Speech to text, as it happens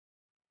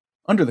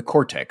Under the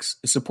Cortex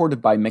is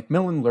supported by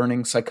Macmillan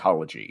Learning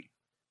Psychology.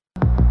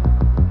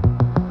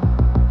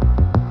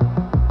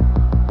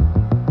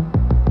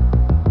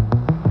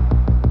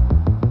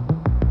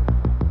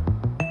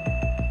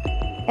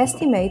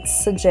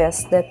 Estimates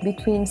suggest that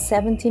between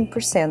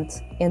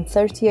 17% and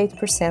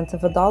 38%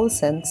 of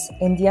adolescents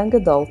and young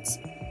adults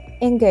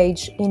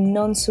engage in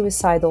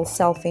non-suicidal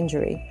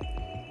self-injury,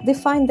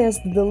 defined as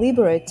the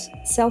deliberate,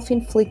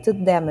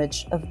 self-inflicted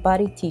damage of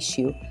body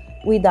tissue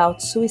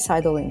without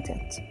suicidal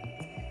intent.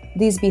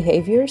 These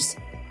behaviors,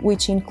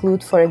 which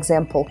include, for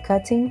example,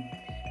 cutting,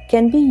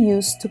 can be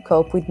used to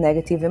cope with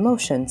negative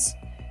emotions,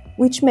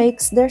 which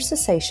makes their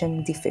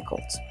cessation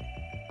difficult.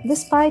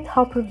 Despite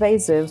how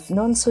pervasive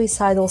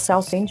non-suicidal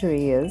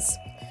self-injury is,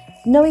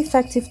 no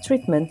effective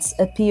treatments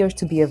appear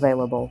to be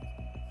available.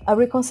 A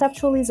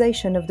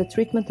reconceptualization of the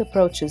treatment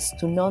approaches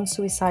to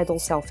non-suicidal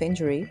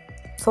self-injury,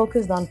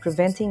 focused on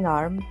preventing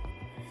harm,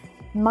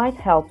 might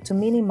help to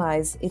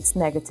minimize its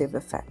negative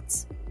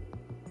effects.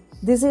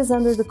 This is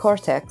Under the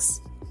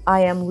Cortex. I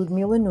am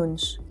Ludmila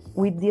Nunes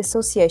with the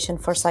Association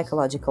for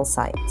Psychological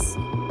Science.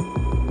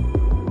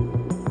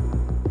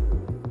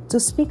 To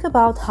speak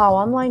about how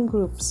online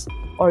groups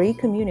or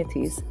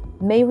e-communities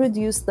may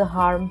reduce the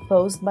harm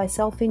posed by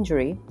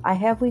self-injury, I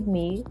have with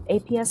me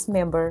APS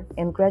member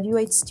and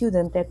graduate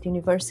student at the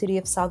University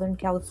of Southern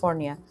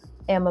California,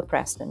 Emma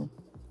Preston.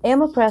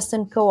 Emma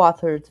Preston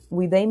co-authored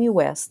with Amy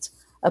West,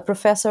 a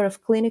professor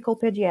of clinical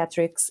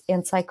pediatrics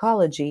and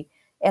psychology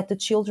at the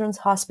Children's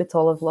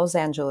Hospital of Los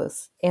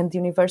Angeles and the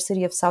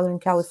University of Southern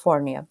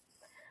California,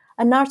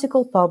 an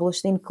article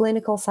published in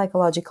Clinical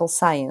Psychological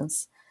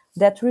Science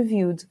that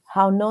reviewed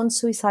how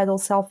non-suicidal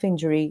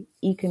self-injury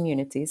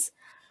e-communities,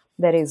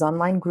 that is,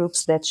 online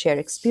groups that share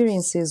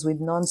experiences with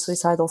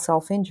non-suicidal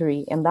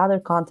self-injury and other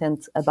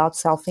content about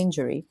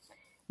self-injury,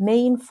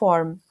 may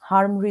inform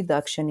harm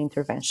reduction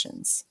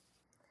interventions.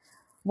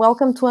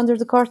 Welcome to Under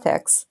the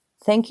Cortex.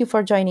 Thank you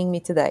for joining me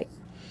today.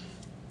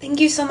 Thank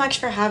you so much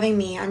for having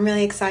me. I'm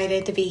really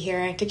excited to be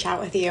here to chat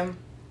with you.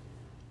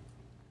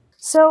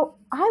 So,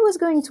 I was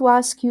going to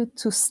ask you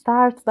to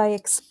start by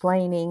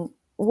explaining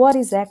what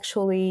is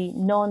actually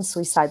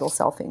non-suicidal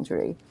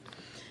self-injury.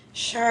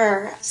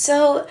 Sure.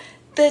 So,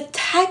 the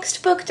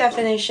textbook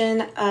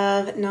definition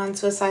of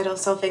non-suicidal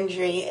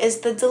self-injury is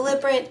the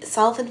deliberate,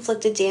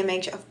 self-inflicted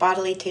damage of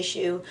bodily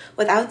tissue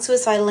without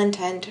suicidal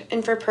intent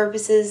and for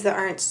purposes that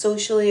aren't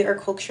socially or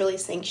culturally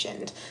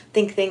sanctioned.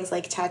 Think things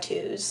like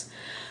tattoos.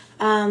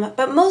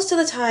 But most of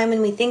the time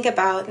when we think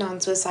about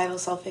non-suicidal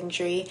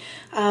self-injury,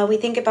 we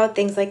think about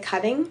things like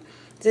cutting.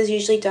 This is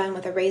usually done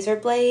with a razor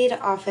blade,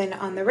 often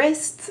on the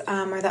wrists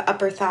or the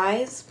upper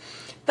thighs.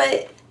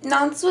 But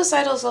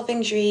non-suicidal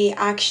self-injury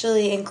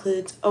actually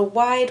includes a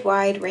wide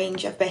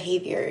range of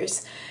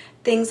behaviors.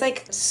 Things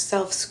like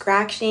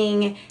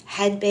self-scratching,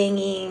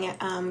 head-banging,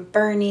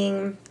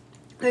 burning.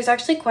 There's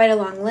actually quite a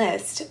long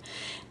list.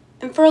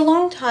 And for a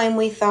long time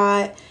we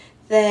thought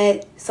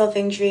that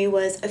self-injury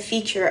was a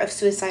feature of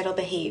suicidal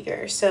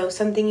behavior, so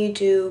something you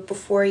do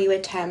before you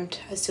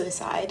attempt a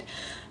suicide.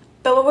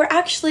 But what we're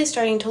actually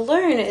starting to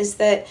learn is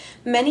that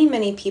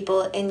many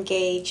people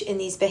engage in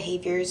these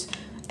behaviors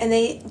and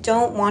they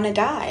don't want to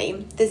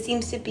die. This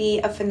seems to be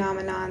a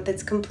phenomenon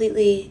that's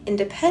completely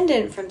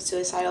independent from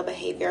suicidal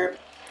behavior.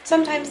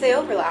 Sometimes they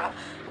overlap,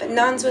 but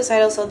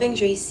non-suicidal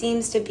self-injury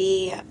seems to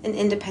be an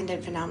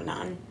independent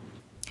phenomenon.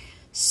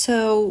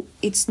 So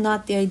it's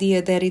not the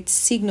idea that it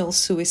signals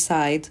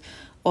suicide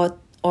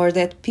or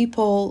that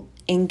people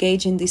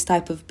engage in this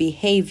type of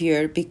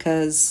behavior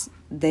because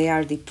they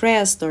are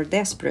depressed or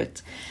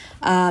desperate.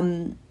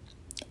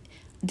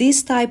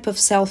 This type of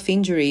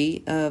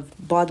self-injury, of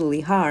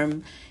bodily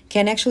harm,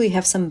 can actually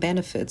have some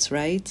benefits,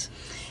 right?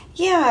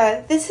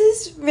 Yeah, this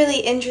is really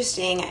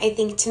interesting, I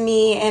think, to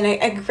me and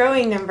a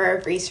growing number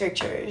of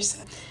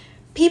researchers.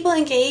 People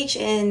engage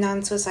in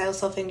non-suicidal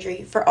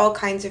self-injury for all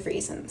kinds of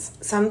reasons.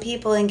 Some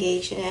people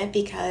engage in it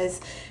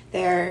because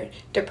they're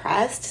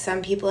depressed.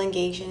 Some people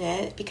engage in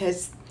it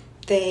because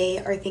they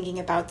are thinking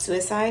about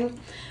suicide.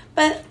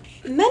 But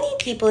many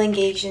people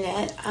engage in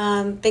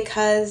it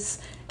because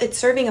it's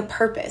serving a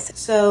purpose.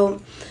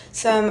 So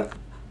some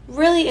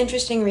really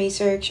interesting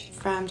research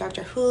from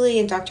Dr. Hooley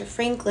and Dr.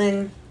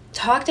 Franklin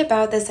talked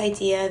about this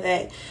idea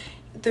that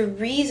the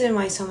reason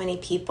why so many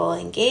people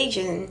engage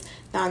in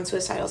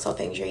non-suicidal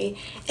self-injury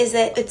is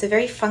that it's a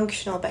very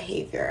functional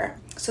behavior.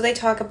 So they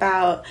talk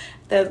about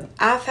the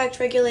affect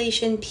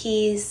regulation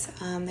piece,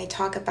 they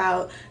talk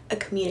about a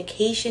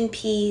communication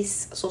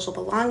piece, a social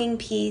belonging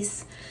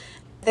piece.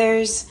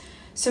 There's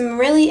some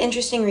really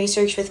interesting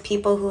research with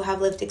people who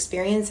have lived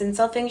experience in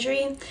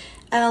self-injury,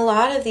 and a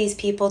lot of these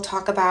people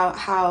talk about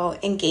how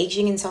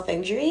engaging in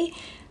self-injury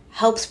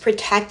helps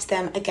protect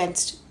them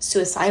against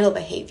suicidal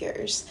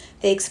behaviors.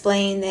 They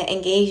explain that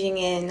engaging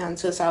in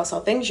non-suicidal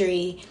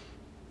self-injury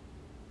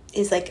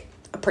is like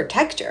a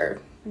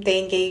protector.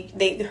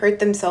 They hurt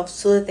themselves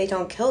so that they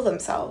don't kill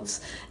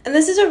themselves. And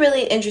this is a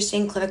really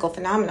interesting clinical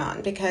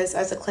phenomenon because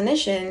as a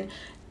clinician,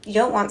 you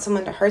don't want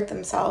someone to hurt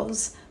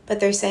themselves, but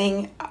they're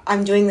saying,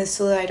 I'm doing this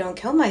so that I don't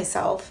kill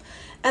myself.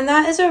 And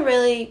that is a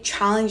really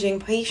challenging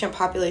patient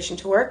population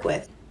to work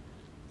with.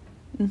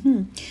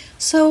 Mm-hmm.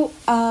 So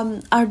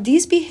are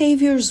these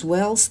behaviors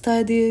well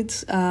studied?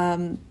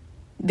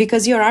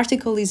 Because your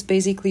article is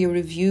basically a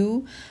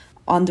review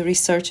on the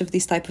research of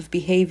these type of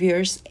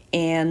behaviors,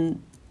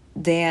 and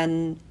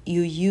then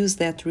you use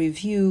that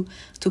review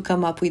to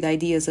come up with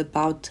ideas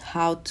about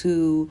how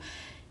to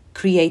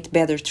create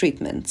better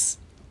treatments.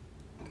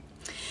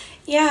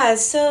 Yeah,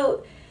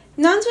 so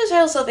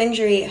non-suicidal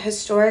self-injury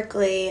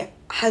historically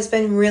has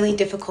been really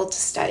difficult to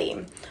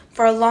study.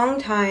 For a long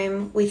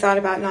time, we thought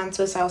about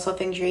non-suicidal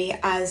self-injury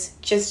as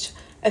just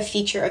a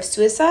feature of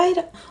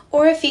suicide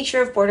or a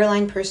feature of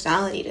borderline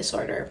personality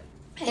disorder.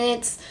 And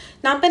it's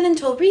not been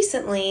until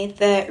recently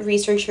that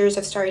researchers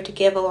have started to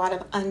give a lot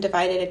of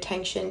undivided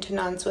attention to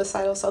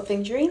non-suicidal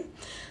self-injury,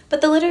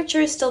 but the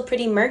literature is still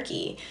pretty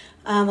murky.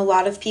 A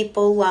lot of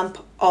people lump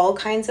all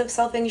kinds of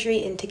self-injury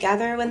in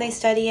together when they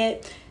study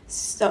it.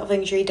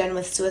 Self-injury done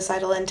with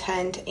suicidal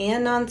intent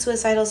and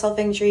non-suicidal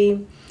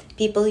self-injury.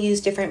 People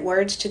use different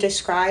words to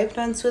describe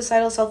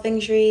non-suicidal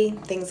self-injury,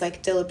 things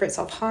like deliberate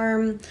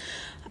self-harm.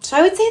 So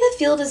I would say the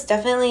field is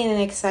definitely in an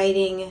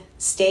exciting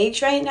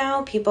stage right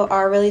now. People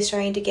are really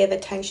starting to give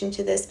attention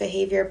to this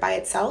behavior by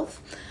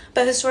itself.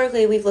 But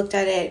historically, we've looked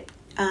at it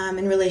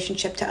in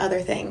relationship to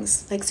other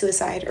things like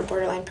suicide or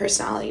borderline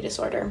personality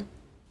disorder.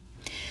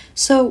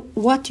 So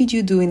what did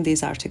you do in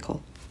this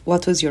article?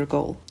 What was your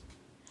goal?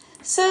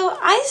 So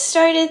I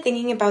started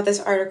thinking about this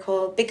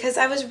article because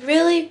I was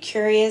really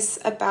curious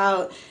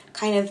about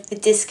kind of the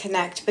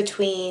disconnect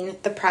between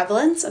the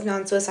prevalence of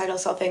non-suicidal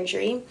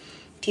self-injury.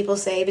 People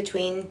say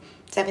between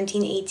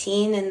 17,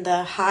 18 and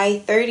the high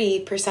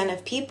 30%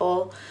 of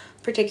people,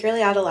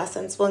 particularly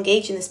adolescents, will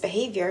engage in this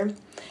behavior,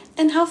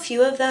 and how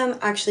few of them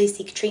actually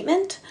seek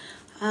treatment.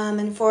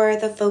 And for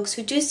the folks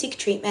who do seek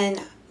treatment,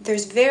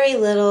 there's very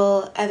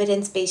little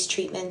evidence-based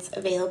treatments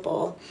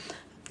available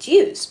to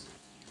use.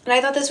 And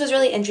I thought this was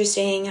really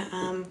interesting,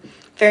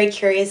 very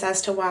curious as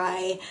to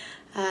why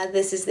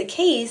this is the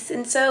case.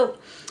 And so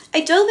I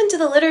dove into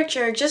the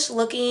literature just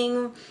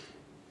looking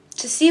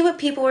to see what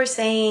people were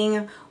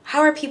saying, how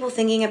are people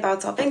thinking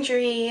about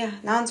self-injury,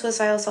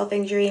 non-suicidal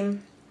self-injury.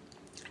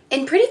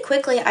 And pretty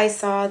quickly I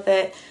saw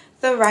that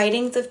the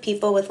writings of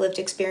people with lived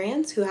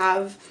experience, who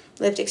have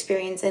lived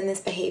experience in this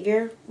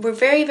behavior, were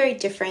very, very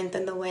different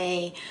than the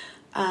way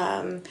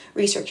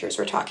researchers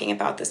were talking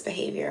about this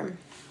behavior.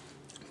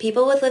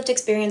 People with lived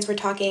experience were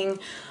talking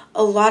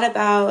a lot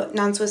about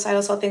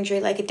non-suicidal self-injury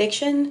like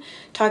addiction,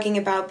 talking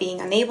about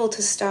being unable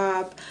to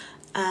stop,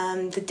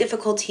 the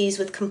difficulties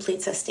with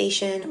complete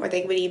cessation, or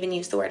they would even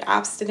use the word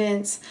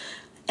abstinence.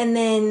 And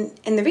then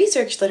in the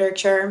research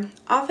literature,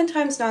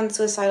 oftentimes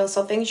non-suicidal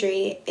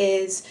self-injury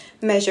is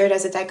measured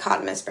as a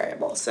dichotomous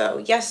variable, so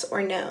yes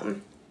or no.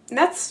 And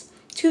that's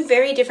two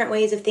very different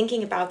ways of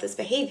thinking about this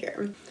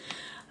behavior.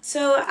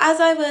 So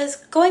as I was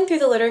going through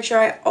the literature,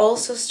 I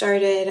also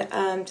started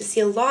to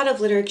see a lot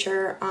of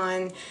literature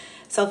on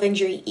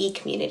self-injury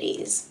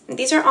e-communities.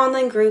 These are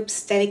online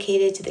groups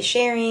dedicated to the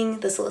sharing,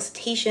 the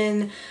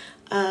solicitation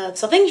of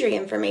self-injury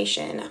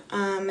information,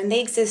 and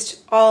they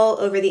exist all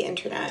over the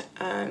internet.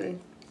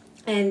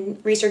 And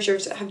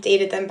researchers have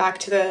dated them back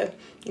to the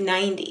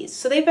 90s,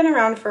 so they've been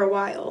around for a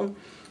while.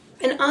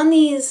 And on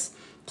these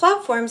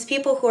platforms,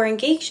 people who are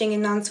engaging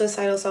in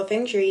non-suicidal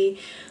self-injury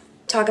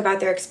talk about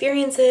their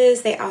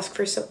experiences, they ask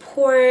for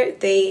support,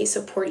 they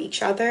support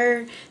each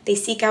other, they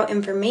seek out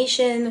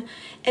information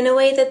in a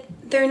way that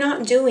they're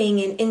not doing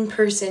in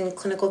in-person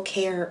clinical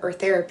care or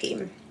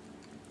therapy.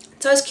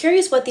 So I was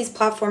curious what these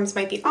platforms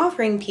might be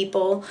offering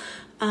people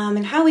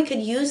and how we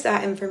could use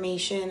that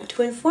information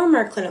to inform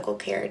our clinical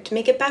care, to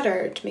make it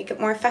better, to make it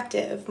more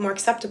effective, more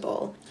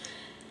acceptable.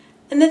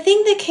 And the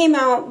thing that came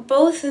out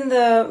both in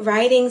the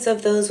writings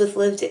of those with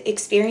lived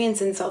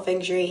experience in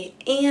self-injury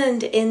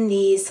and in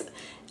these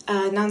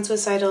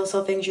non-suicidal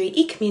self-injury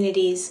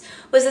e-communities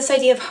was this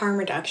idea of harm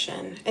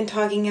reduction and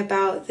talking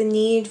about the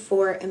need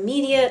for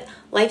immediate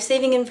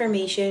life-saving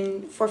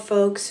information for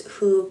folks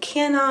who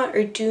cannot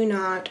or do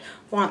not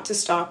want to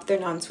stop their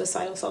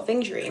non-suicidal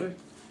self-injury.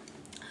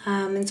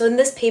 And so in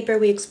this paper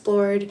we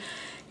explored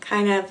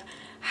kind of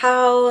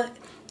how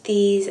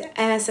these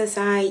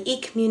NSSI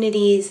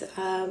e-communities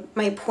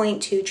might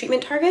point to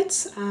treatment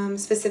targets,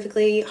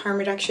 specifically harm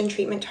reduction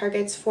treatment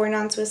targets for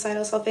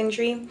non-suicidal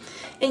self-injury,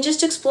 and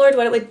just explored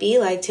what it would be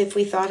like if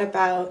we thought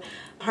about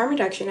harm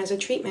reduction as a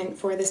treatment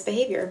for this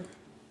behavior.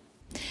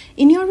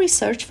 In your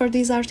research for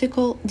this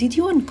article, did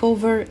you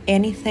uncover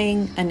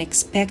anything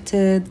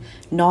unexpected,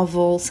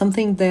 novel,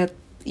 something that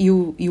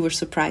you were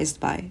surprised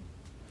by?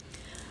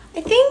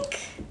 I think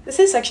this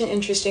is such an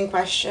interesting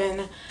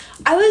question.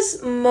 I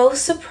was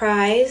most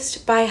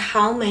surprised by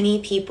how many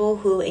people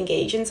who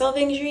engage in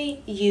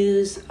self-injury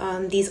use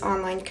these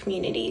online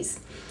communities.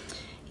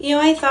 You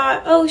know, I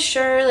thought, oh,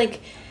 sure,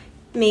 like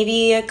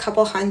maybe a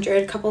couple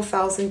hundred, couple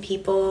thousand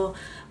people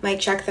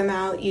might check them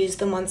out, use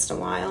them once in a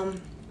while.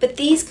 But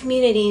these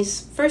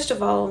communities, first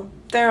of all,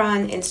 they're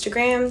on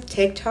Instagram,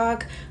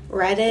 TikTok,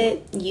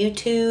 Reddit,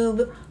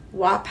 YouTube,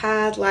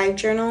 Wattpad,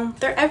 LiveJournal.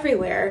 They're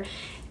everywhere.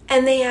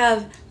 And they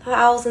have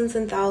thousands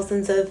and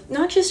thousands of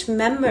not just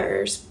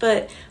members,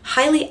 but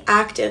highly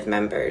active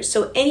members.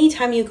 So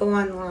anytime you go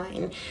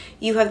online,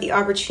 you have the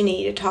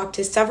opportunity to talk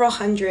to several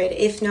hundred,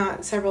 if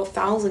not several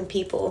thousand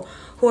people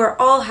who are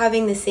all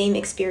having the same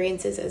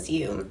experiences as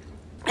you.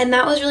 And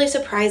that was really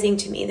surprising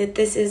to me, that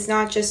this is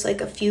not just like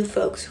a few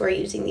folks who are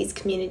using these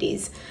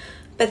communities,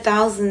 but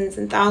thousands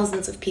and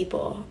thousands of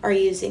people are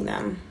using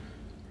them.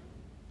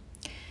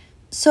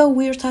 So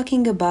we're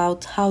talking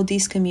about how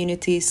these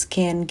communities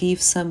can give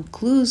some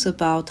clues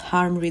about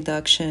harm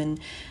reduction,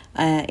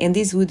 and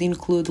this would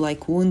include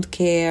like wound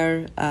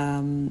care,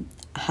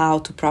 how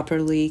to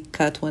properly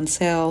cut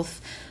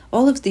oneself,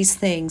 all of these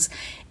things.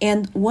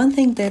 And one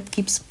thing that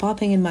keeps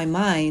popping in my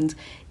mind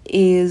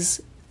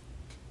is,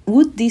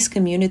 would these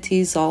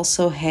communities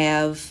also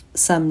have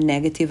some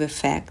negative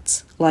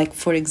effects? Like,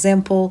 for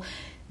example,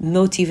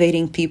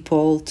 motivating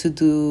people to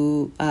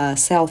do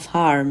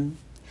self-harm,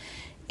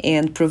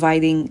 and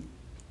providing,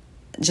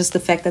 just the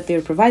fact that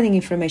they're providing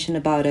information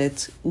about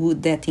it,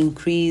 would that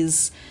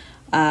increase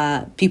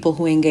people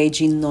who engage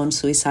in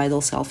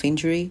non-suicidal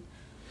self-injury?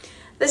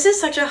 This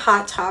is such a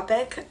hot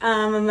topic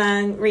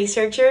among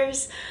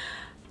researchers,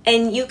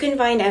 and you can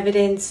find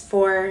evidence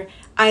for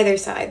either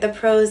side, the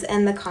pros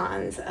and the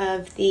cons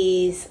of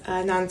these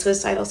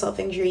non-suicidal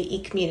self-injury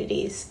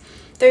e-communities.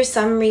 There's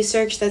some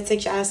research that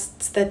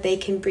suggests that they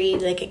can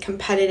breed like a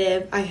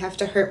competitive, I have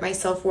to hurt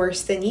myself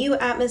worse than you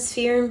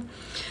atmosphere.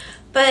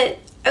 But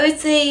I would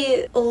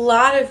say a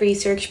lot of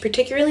research,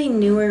 particularly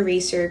newer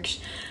research,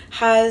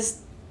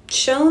 has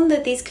shown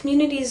that these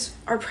communities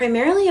are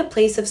primarily a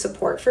place of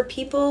support for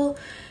people,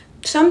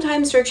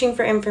 sometimes searching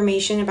for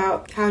information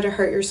about how to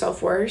hurt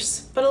yourself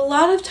worse, but a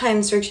lot of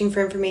times searching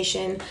for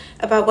information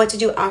about what to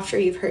do after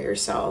you've hurt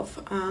yourself,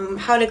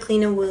 how to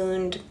clean a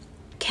wound,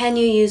 can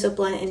you use a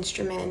blunt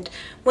instrument,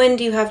 when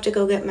do you have to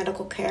go get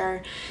medical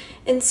care.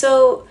 And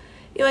so,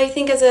 I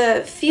think as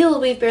a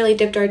field, we've barely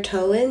dipped our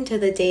toe into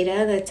the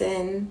data that's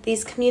in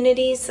these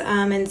communities.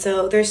 And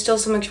so there's still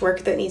so much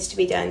work that needs to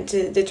be done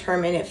to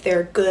determine if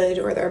they're good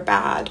or they're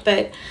bad.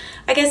 But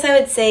I guess I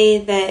would say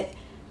that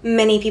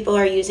many people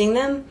are using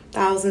them.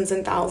 Thousands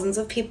and thousands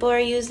of people are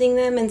using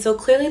them. And so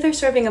clearly they're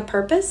serving a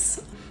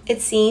purpose.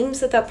 It seems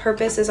that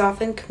purpose is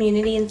often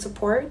community and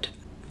support.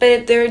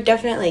 But there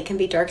definitely can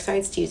be dark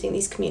sides to using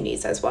these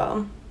communities as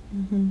well.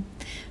 Mm-hmm.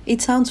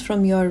 It sounds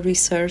from your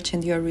research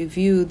and your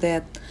review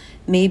that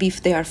maybe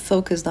if they are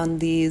focused on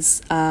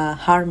these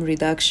harm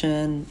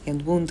reduction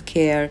and wound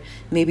care,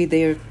 maybe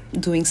they're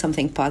doing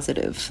something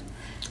positive,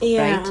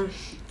 right?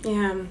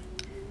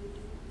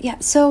 Yeah,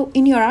 so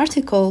in your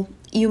article,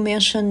 you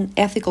mention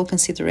ethical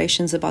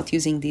considerations about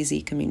using these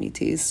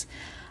e-communities.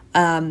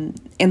 And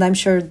I'm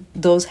sure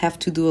those have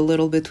to do a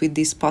little bit with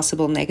these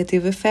possible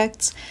negative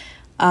effects,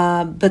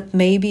 but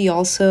maybe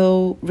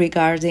also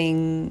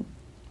regarding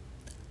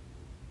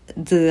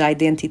the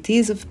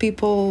identities of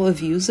people, of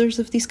users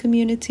of these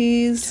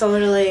communities.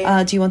 Totally.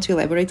 Do you want to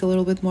elaborate a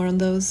little bit more on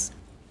those?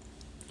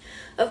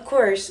 Of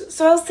course.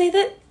 So I'll say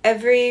that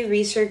every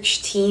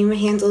research team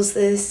handles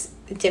this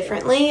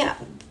differently.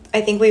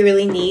 I think we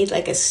really need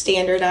like a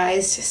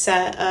standardized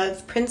set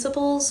of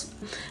principles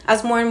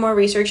as more and more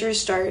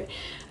researchers start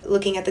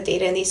looking at the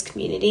data in these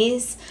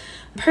communities.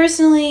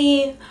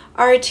 Personally,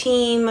 our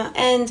team,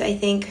 and I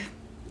think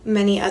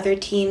many other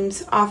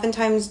teams,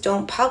 oftentimes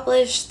don't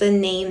publish the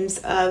names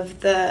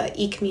of the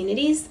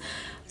e-communities.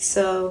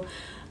 So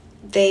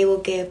they will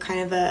give kind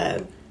of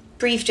a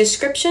brief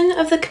description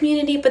of the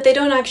community, but they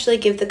don't actually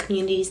give the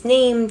community's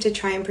name to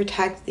try and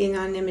protect the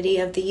anonymity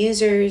of the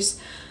users.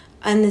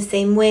 In the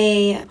same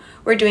way,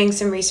 we're doing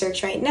some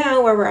research right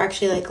now where we're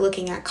actually like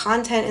looking at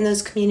content in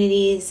those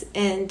communities,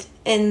 and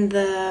in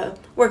the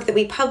work that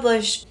we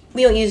publish,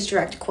 we don't use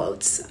direct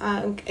quotes,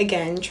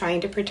 again, trying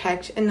to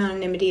protect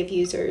anonymity of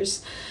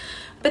users.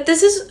 But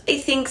this is, I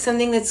think,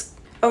 something that's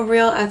a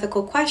real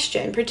ethical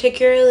question,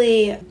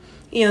 particularly,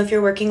 if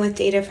you're working with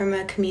data from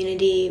a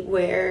community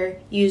where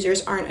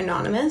users aren't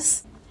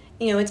anonymous.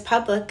 It's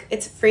public,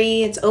 it's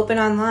free, it's open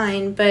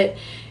online, but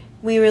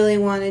we really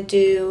want to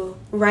do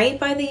right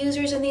by the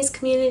users in these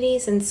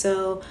communities. And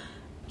so,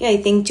 I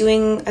think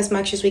doing as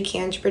much as we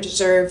can to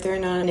preserve their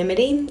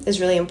anonymity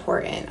is really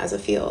important as a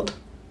field.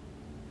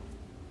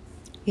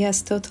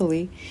 Yes,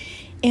 totally.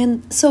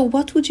 And so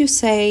what would you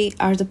say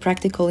are the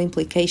practical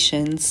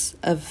implications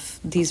of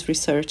this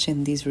research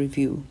and this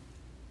review?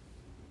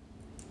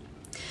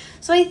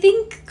 So I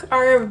think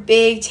our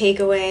big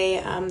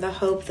takeaway, the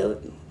hope that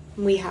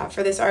we have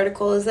for this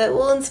article, is that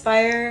we'll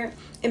inspire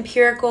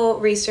empirical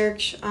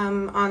research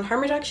on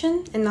harm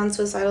reduction and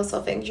non-suicidal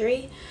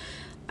self-injury.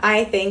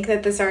 I think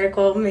that this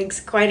article makes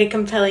quite a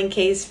compelling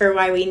case for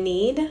why we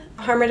need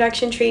harm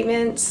reduction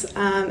treatments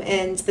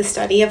and the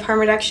study of harm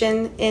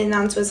reduction in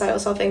non-suicidal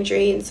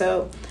self-injury. And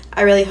so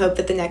I really hope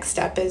that the next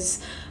step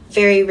is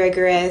very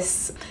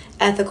rigorous,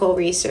 ethical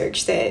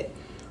research that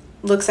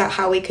looks at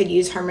how we could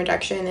use harm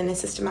reduction in a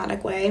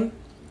systematic way.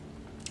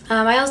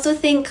 I also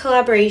think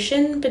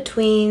collaboration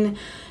between,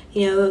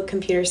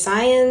 computer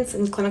science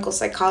and clinical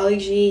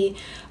psychology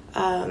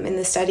in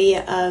the study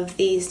of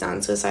these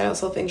non-suicidal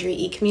self-injury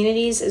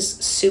e-communities is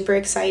super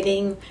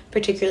exciting,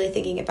 particularly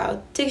thinking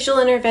about digital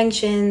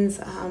interventions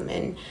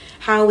and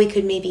how we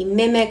could maybe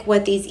mimic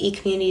what these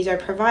e-communities are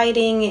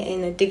providing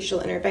in a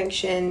digital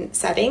intervention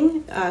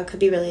setting could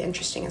be really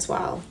interesting as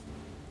well.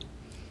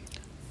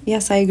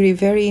 Yes, I agree.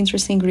 Very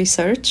interesting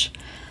research.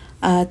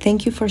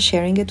 Thank you for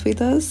sharing it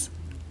with us.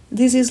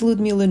 This is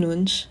Ludmila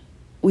Nunes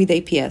with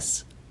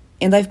APS,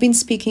 and I've been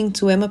speaking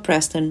to Emma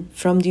Preston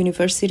from the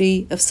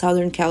University of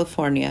Southern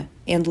California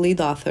and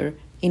lead author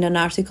in an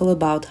article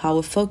about how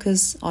a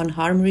focus on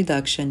harm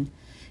reduction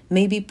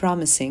may be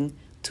promising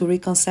to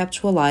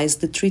reconceptualize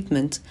the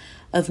treatment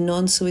of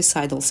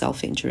non-suicidal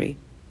self-injury.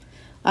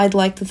 I'd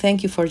like to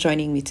thank you for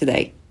joining me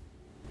today.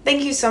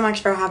 Thank you so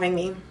much for having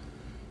me.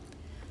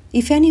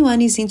 If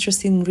anyone is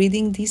interested in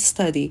reading this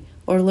study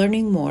or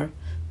learning more,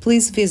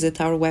 please visit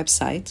our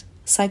website,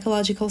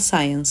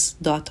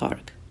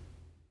 psychologicalscience.org.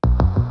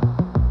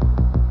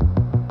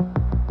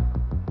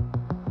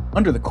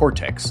 Under the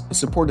Cortex is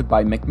supported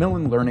by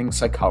Macmillan Learning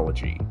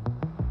Psychology.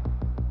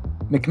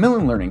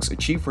 Macmillan Learning's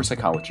Achieve for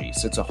Psychology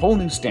sets a whole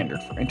new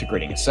standard for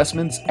integrating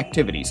assessments,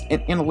 activities,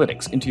 and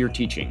analytics into your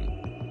teaching.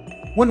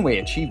 One way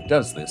Achieve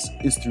does this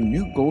is through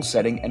new goal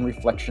setting and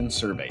reflection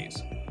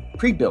surveys.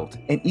 Pre-built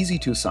and easy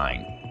to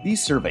assign,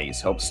 these surveys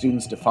help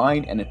students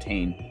define and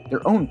attain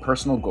their own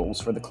personal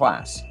goals for the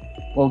class,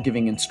 while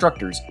giving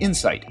instructors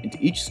insight into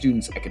each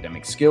student's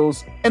academic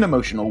skills and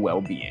emotional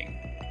well-being.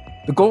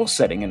 The goal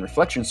setting and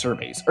reflection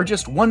surveys are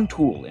just one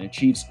tool in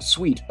Achieve's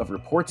suite of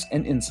reports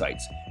and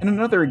insights, and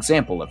another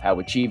example of how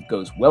Achieve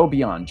goes well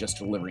beyond just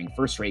delivering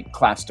first-rate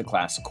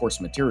class-to-class course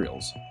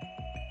materials.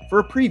 For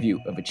a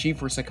preview of Achieve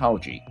for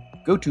Psychology,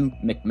 go to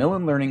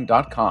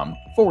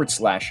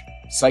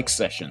macmillanlearning.com/psych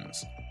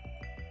sessions.